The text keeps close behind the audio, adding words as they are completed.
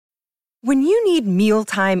When you need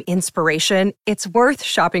mealtime inspiration, it's worth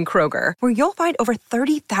shopping Kroger, where you'll find over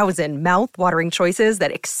 30,000 mouth-watering choices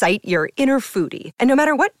that excite your inner foodie. And no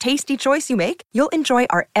matter what tasty choice you make, you'll enjoy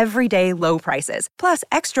our everyday low prices, plus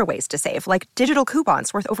extra ways to save, like digital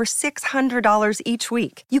coupons worth over $600 each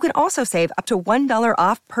week. You can also save up to $1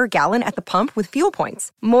 off per gallon at the pump with fuel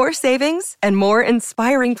points. More savings and more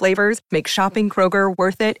inspiring flavors make shopping Kroger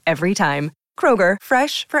worth it every time. Kroger,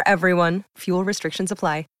 fresh for everyone. Fuel restrictions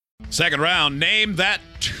apply. Second round, name that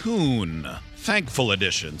tune. Thankful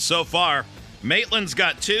edition. So far, Maitland's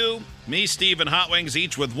got 2. Me, Steve, and Hot Wings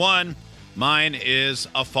each with 1. Mine is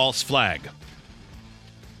a false flag.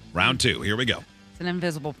 Round 2. Here we go. It's an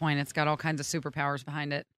invisible point. It's got all kinds of superpowers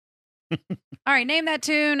behind it. All right, name that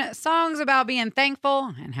tune. Songs about being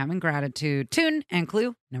thankful and having gratitude. Tune and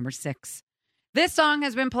clue number 6. This song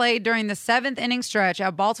has been played during the 7th inning stretch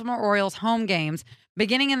at Baltimore Orioles home games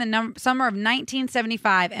beginning in the summer of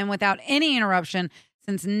 1975 and without any interruption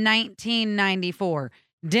since 1994.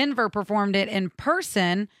 Denver performed it in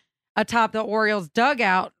person atop the Orioles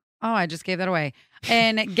dugout. Oh, I just gave that away.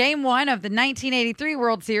 In Game 1 of the 1983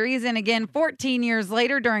 World Series, and again 14 years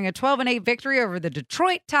later during a 12-8 victory over the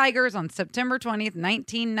Detroit Tigers on September 20th,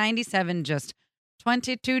 1997, just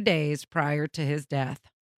 22 days prior to his death.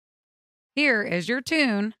 Here is your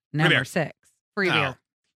tune, number 6. Free beer.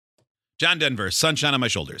 John Denver, Sunshine on My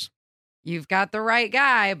Shoulders. You've got the right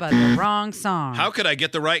guy, but the wrong song. How could I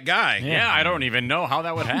get the right guy? Yeah, I don't even know how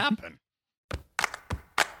that would happen.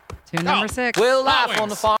 Tune number 6. Will Life on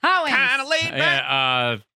the Farm. Kind of laid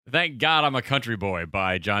back. Thank God I'm a Country Boy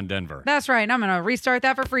by John Denver. That's right. I'm going to restart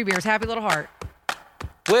that for free beers. Happy Little Heart.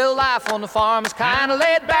 Well, life on the farm is kind of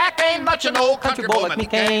laid back. Ain't much an old country boy like me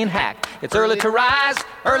can't hack. It's early to rise,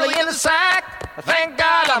 early in the sack. Thank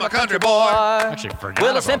God I'm a country boy. I actually forgot Well,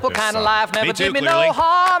 a about simple this kind of song. life never Me too, did me clearly. no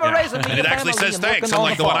harm. Yeah. Raising me And it a actually family says and thanks, working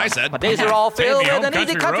unlike on the one I farm. said. My days are all filled Take me with an home,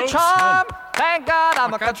 easy country country roads. charm. Thank God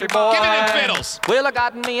I'm a country boy. Give me them fiddles. Well, I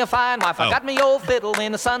got me a fine wife. I got me old fiddle.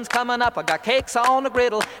 When the sun's coming up, I got cakes on the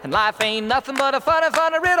griddle. And life ain't nothing but a funny,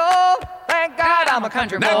 funny riddle. Thank God I'm a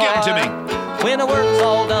country boy. Now give it to me. When the work's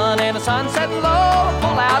all done and the sun's setting low,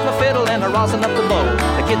 pull out my fiddle and I'm rossing up the bow.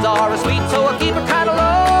 The kids are asleep, so I keep it kind of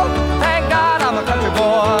low. Thank God I'm a country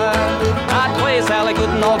boy. I'd play Sally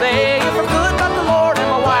Gooden all day if I could, but the Lord and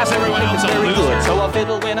my wife everyone think else it's a very loser? good. So I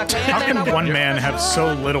fiddle when I can. How can one man have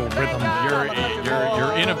so little rhythm? Your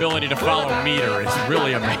inability to follow meter is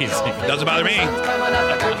really amazing. Doesn't bother me.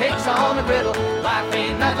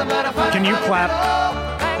 Can you clap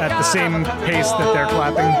at the same pace that they're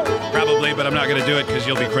clapping? Probably, but I'm not going to do it because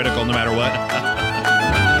you'll be critical no matter what.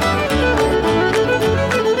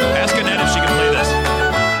 Ask Annette if she can play this.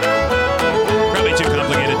 Probably too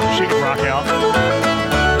complicated. She can rock out.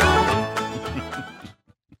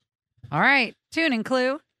 All right. Tune and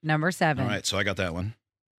clue number 7. All right, so I got that one.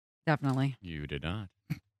 Definitely. You did not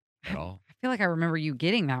at all. I feel like I remember you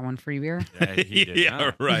getting that one, free beer. Yeah, he did Yeah,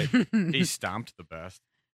 not. right. He stomped the best.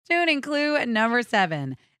 Tune and clue number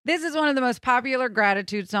 7. This is one of the most popular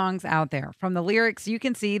gratitude songs out there. From the lyrics, you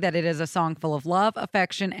can see that it is a song full of love,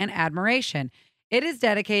 affection, and admiration. It is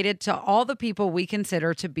dedicated to all the people we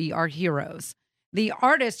consider to be our heroes. The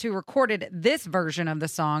artist who recorded this version of the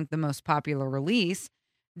song, the most popular release,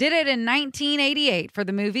 did it in 1988 for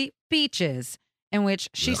the movie Beaches, in which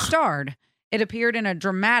she starred. It appeared in a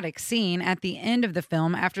dramatic scene at the end of the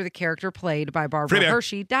film after the character played by Barbara Free beer.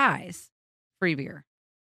 Hershey dies. Free beer.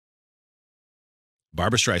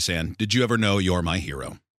 Barbara Streisand, did you ever know You're My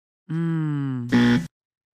Hero?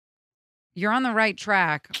 You're on the right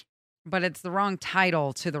track, but it's the wrong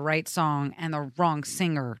title to the right song and the wrong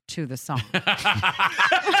singer to the song.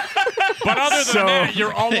 But other than that,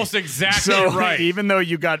 you're almost exactly right. Even though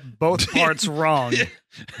you got both parts wrong,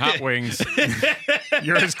 Hot Wings.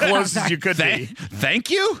 you're as close as you could be. Thank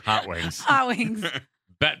you? Hot Wings. Hot Wings.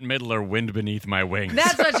 Bette Midler, Wind Beneath My Wings.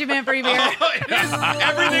 That's what you meant, free beer.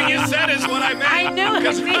 Everything you said is what I meant. I knew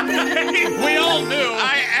it. We all knew.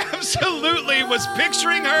 I absolutely was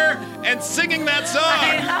picturing her and singing that song.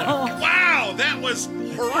 I know. Wow, that was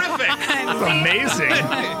horrific. Amazing.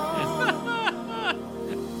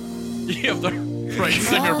 You have the right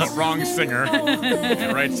singer, but wrong singer.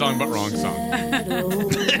 And right song, but wrong song.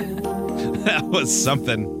 That was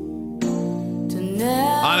something.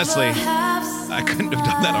 Honestly, I couldn't have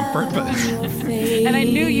done that on purpose. And I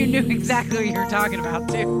knew you knew exactly what you were talking about,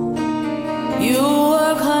 too. You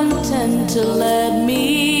were content to let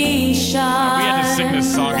me shine. We had to sing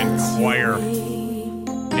this song in choir.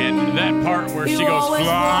 And that part where she goes,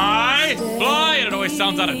 fly, fly, and it always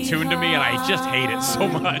sounds out of tune to me, and I just hate it so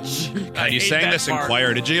much. And you sang this in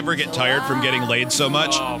choir. Did you ever get tired from getting laid so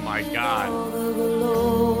much? Oh, my God.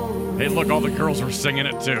 Hey, look, all the girls were singing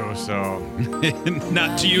it too, so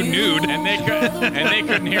Not to you nude. and they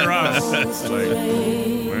couldn't hear us. It's like,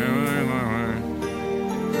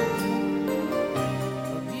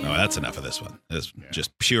 Oh, that's enough of this one. It's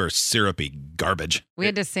just pure syrupy garbage. We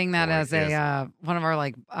had to sing that Boy, as a one of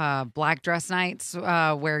our black dress nights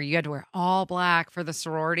where you had to wear all black for the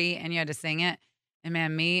sorority and you had to sing it. And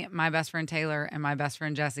man, me, my best friend Taylor, and my best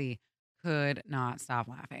friend Jesse could not stop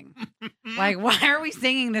laughing. Like, why are we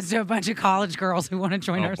singing this to a bunch of college girls who want to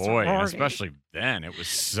join our boy, sorority? especially then. It was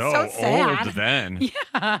so sad. old then.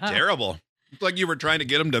 Yeah. Terrible. It's like you were trying to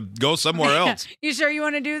get them to go somewhere else. You sure you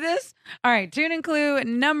want to do this? All right, tune and clue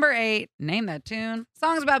number 8. Name that tune.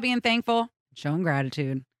 Songs about being thankful, showing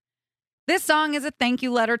gratitude. This song is a thank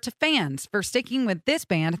you letter to fans for sticking with this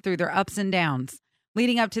band through their ups and downs.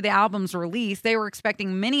 Leading up to the album's release, they were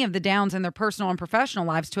expecting many of the downs in their personal and professional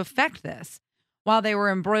lives to affect this. While they were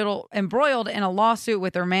embroiled in a lawsuit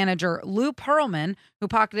with their manager, Lou Pearlman, who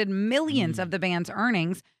pocketed millions of the band's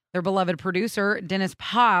earnings, their beloved producer, Dennis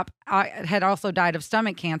Pop, had also died of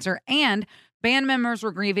stomach cancer, and band members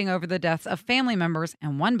were grieving over the deaths of family members,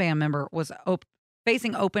 and one band member was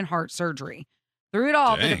facing open heart surgery. Through it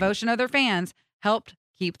all, the devotion of their fans helped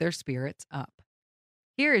keep their spirits up.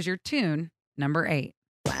 Here is your tune, number 8.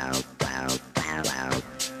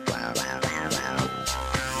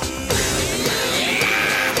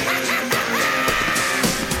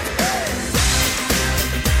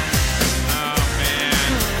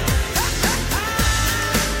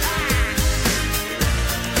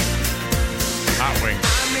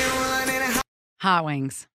 Hot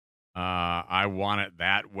Wings. I Want It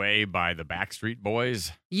That Way by the Backstreet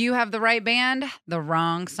Boys. You have the right band, the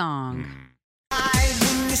wrong song.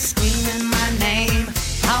 Screaming my name.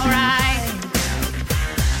 All right.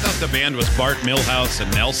 I thought the band was Bart Milhouse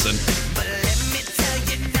and Nelson. But let me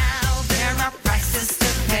tell you now, there are prices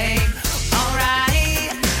to pay. All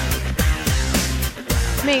right.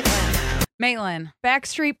 Maitland.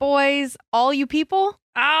 Backstreet Boys, All You People.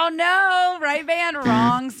 Oh, no. Right band,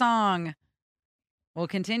 wrong song. We'll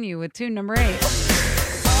continue with tune number 8.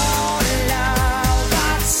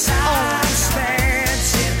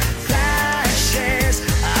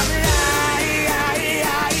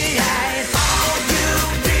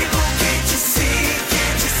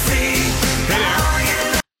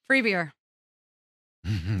 Free beer.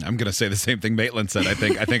 I'm going to say the same thing Maitland said. I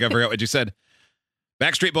think I forgot what you said.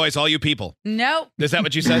 Backstreet Boys, all you people. Nope. Is that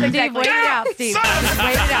what you said? Steve, wait it out, Steve. Wait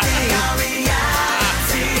it out, Steve.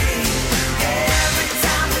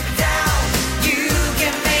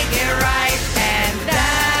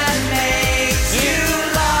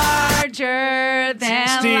 Larger than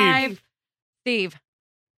Steve. life. Steve.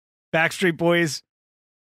 Backstreet Boys,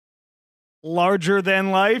 Larger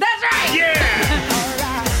Than Life. That's right. Yeah.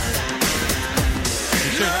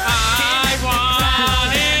 I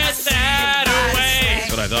want it that way.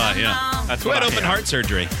 That's what I thought, yeah. That's Who what had I open had. heart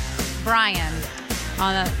surgery? Brian,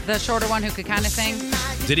 on the shorter one who could kind of sing.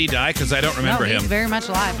 Did he die? Because I don't remember no, him. he's very much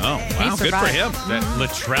alive. Oh, He wow. Good for survived. him. Is that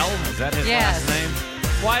Latrell? Is that his Yes. last name?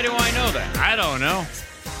 Why do I know that? I don't know.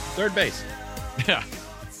 Third base. Yeah.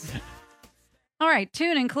 All right,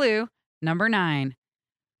 tune and clue number 9.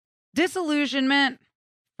 Disillusionment,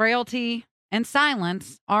 frailty, and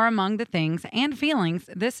silence are among the things and feelings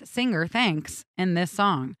this singer thanks in this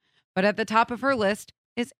song. But at the top of her list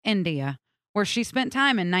is India, where she spent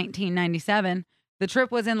time in 1997. The trip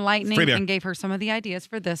was enlightening Free beer. and gave her some of the ideas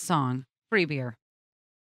for this song. Free beer.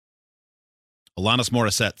 Alanis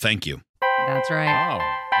Morissette, thank you. That's right. Oh.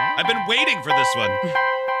 I've been waiting for this one.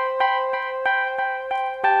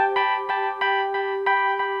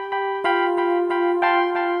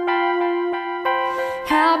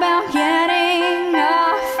 How about getting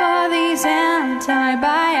off of these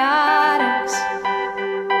antibiotics?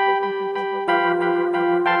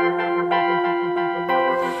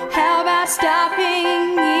 How about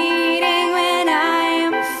stopping eating when I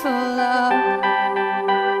am full of?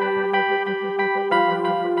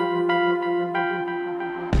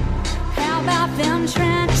 How about them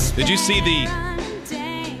trying to Did you see the-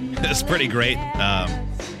 spend It's pretty great.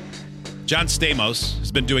 John Stamos has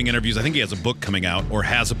been doing interviews. I think he has a book coming out or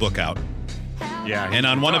has a book out. Yeah. And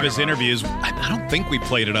on one of his interviews, I don't think we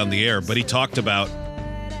played it on the air, but he talked about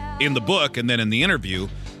in the book and then in the interview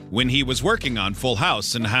when he was working on Full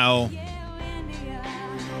House and how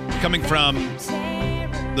coming from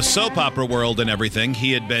the soap opera world and everything,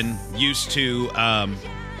 he had been used to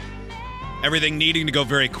everything needing to go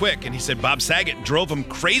very quick. And he said Bob Saget drove him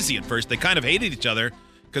crazy at first. They kind of hated each other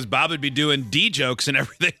because Bob would be doing D jokes and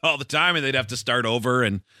everything all the time, and they'd have to start over.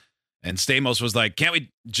 And Stamos was like, "Can't we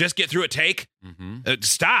just get through a take? Mm-hmm.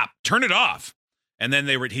 Stop, turn it off." And then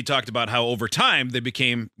he talked about how over time they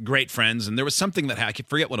became great friends. And there was something that I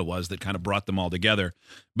forget what it was that kind of brought them all together.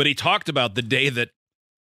 But he talked about the day that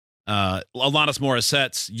Alanis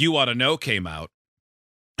Morissette's "You Ought to Know" came out.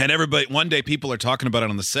 And one day people are talking about it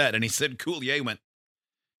on the set. And he said, Coulier went,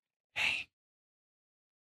 "Hey,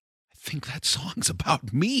 I think that song's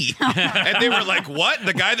about me." And they were like, "What?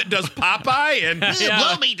 The guy that does Popeye and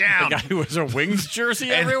Blow Me Down?" The guy who wears a Wings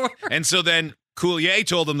jersey everywhere. And so then Coulier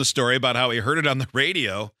told them the story about how he heard it on the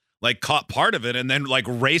radio, like caught part of it, and then like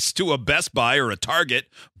raced to a Best Buy or a Target,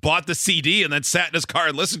 bought the CD, and then sat in his car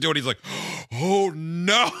and listened to it. He's like, "Oh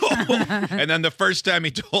no!" And then the first time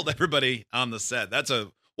he told everybody on the set,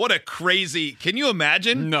 what a crazy. Can you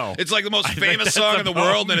imagine? No. It's like the most famous song in the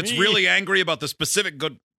world, and it's really angry about the specific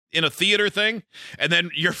good in a theater thing. And then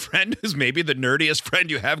your friend, who's maybe the nerdiest friend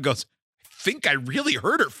you have, goes, "I think I really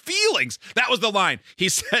hurt her feelings." That was the line he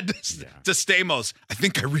said to Stamos. "I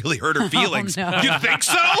think I really hurt her feelings." Oh, no. You think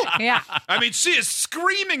so? Yeah. I mean, she is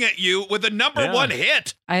screaming at you with a number one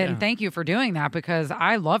hit. And thank you for doing that because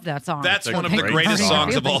I love that song. That's a one of the great greatest song.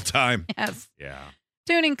 songs of all time. Yes. Yeah.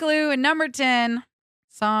 Tuning clue and number 10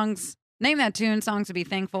 songs. Name that tune, songs to be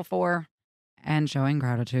thankful for and showing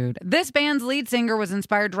gratitude. This band's lead singer was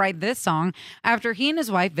inspired to write this song after he and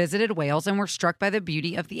his wife visited Wales and were struck by the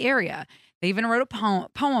beauty of the area. They even wrote a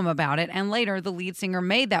poem about it, and later the lead singer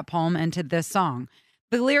made that poem into this song.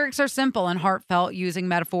 The lyrics are simple and heartfelt, using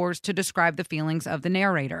metaphors to describe the feelings of the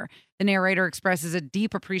narrator. The narrator expresses a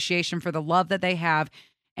deep appreciation for the love that they have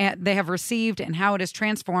received and how it has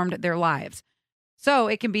transformed their lives. So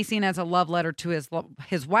it can be seen as a love letter to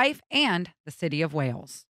his wife and the city of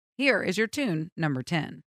Wales. Here is your tune, number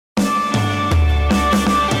 10.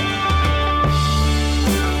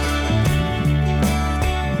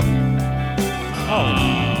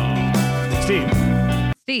 Oh, Steve.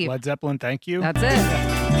 Steve. Led Zeppelin, Thank You. That's it.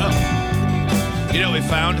 Oh. You know, we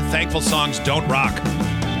found thankful songs don't rock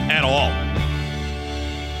at all.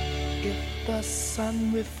 If the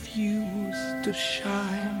sun refused to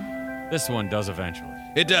shine, This one does eventually.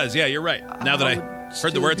 It does. Yeah, you're right. Now that I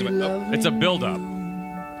heard the words of it. Oh. It's a build-up.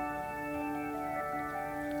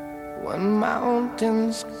 when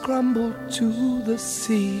mountains crumble to the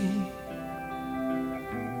sea,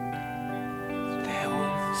 there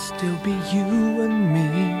will still be you and me.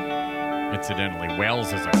 Incidentally,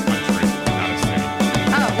 Wales is a country, not a city.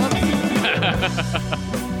 Oh, whoops.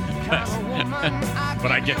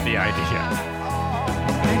 But I get the idea.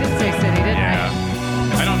 I did say city, didn't Yeah.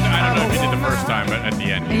 I don't know if you did the first time, but at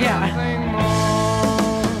the end. I? Yeah.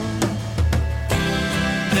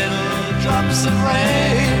 Little drops of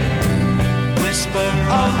rain, whisper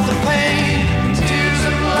of the pain, tears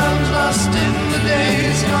of love lost in the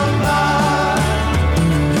days gone by.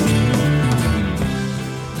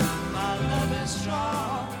 My love is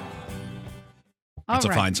strong. It's All a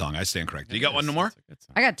right. fine song. I stand corrected. You got one more?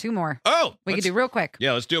 I got two more. Oh, We can let's- do real quick.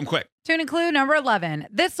 Yeah, let's do them quick. Tune and clue number 11.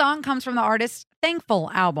 This song comes from the artist's Thankful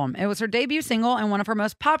album. It was her debut single and one of her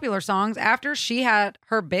most popular songs after she had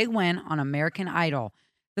her big win on American Idol.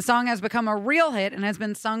 The song has become a real hit and has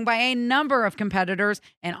been sung by a number of competitors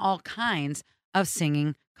in all kinds of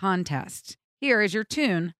singing contests. Here is your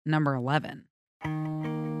tune, number 11.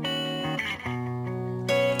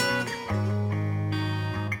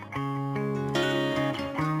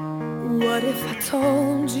 What if I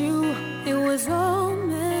told you it was all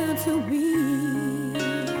meant to be?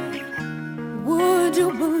 Would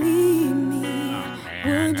you believe me?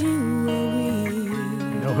 Would you agree?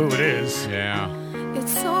 You know who it is. Yeah.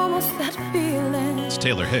 It's almost that feeling. It's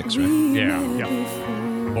Taylor Hicks, right? we Yeah, had yeah.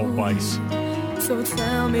 before. Bolt Bice. So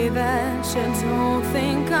tell me that you don't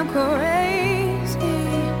think I'm crazy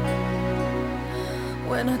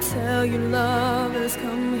when I tell you love has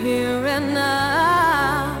come here and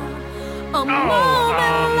now. A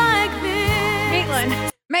moment like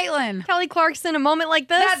this. Maitland. Kelly Clarkson, A Moment Like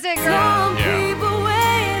This. That's it, girl. Some Yeah. people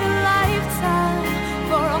wait a lifetime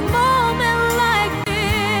for a moment like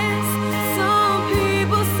this. Some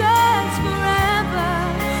people search forever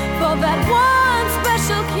for that one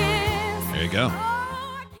special kiss. There you go.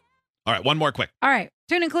 All right, one more quick. All right,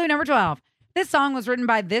 tune and clue number 12. This song was written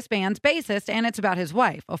by this band's bassist, and it's about his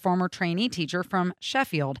wife, a former trainee teacher from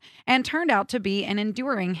Sheffield, and turned out to be an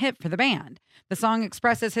enduring hit for the band. The song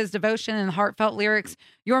expresses his devotion in the heartfelt lyrics,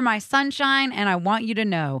 "You're my sunshine, and I want you to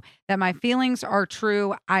know that my feelings are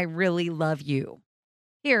true. I really love you."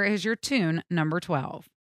 Here is your tune, number 12.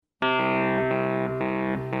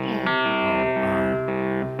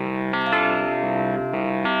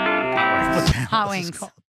 Hot Wings.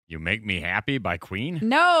 You Make Me Happy by Queen?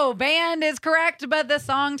 No, band is correct, but the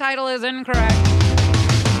song title is incorrect.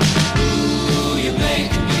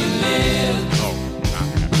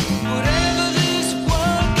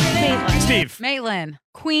 Steve. Maitland.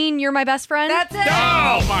 Queen, You're My Best Friend. That's it.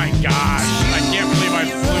 Oh my gosh. I can't believe I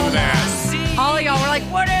blew that. All of y'all were like,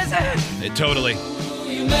 what is it? Totally.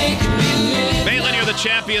 Maitland, you're the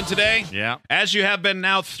champion today. Yeah. As you have been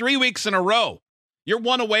now 3 weeks in a row. You're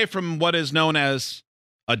one away from what is known as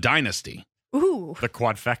a dynasty. Ooh. The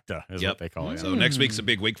quadfecta is what they call it. So next week's a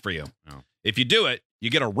big week for you. Oh. If you do it, you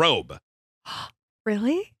get a robe.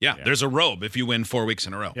 Really? Yeah, there's a robe if you win 4 weeks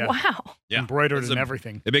in a row. Yeah. Wow. Yeah. Embroidered It's and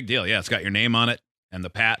everything. A big deal. Yeah, it's got your name on it and the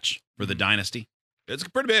patch for the dynasty. It's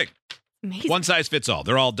pretty big. Amazing. One size fits all.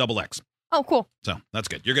 They're all XX. Oh, cool. So that's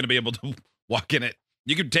good. You're going to be able to walk in it.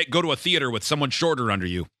 You could go to a theater with someone shorter under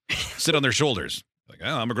you, sit on their shoulders. Like,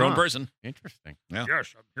 oh, I'm a grown person. Interesting. Yeah.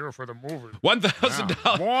 Yes, I'm here for the movie.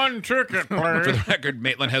 $1,000. One ticket, For please. the record,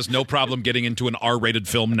 Maitland has no problem getting into an R-rated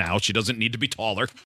film now. She doesn't need to be taller.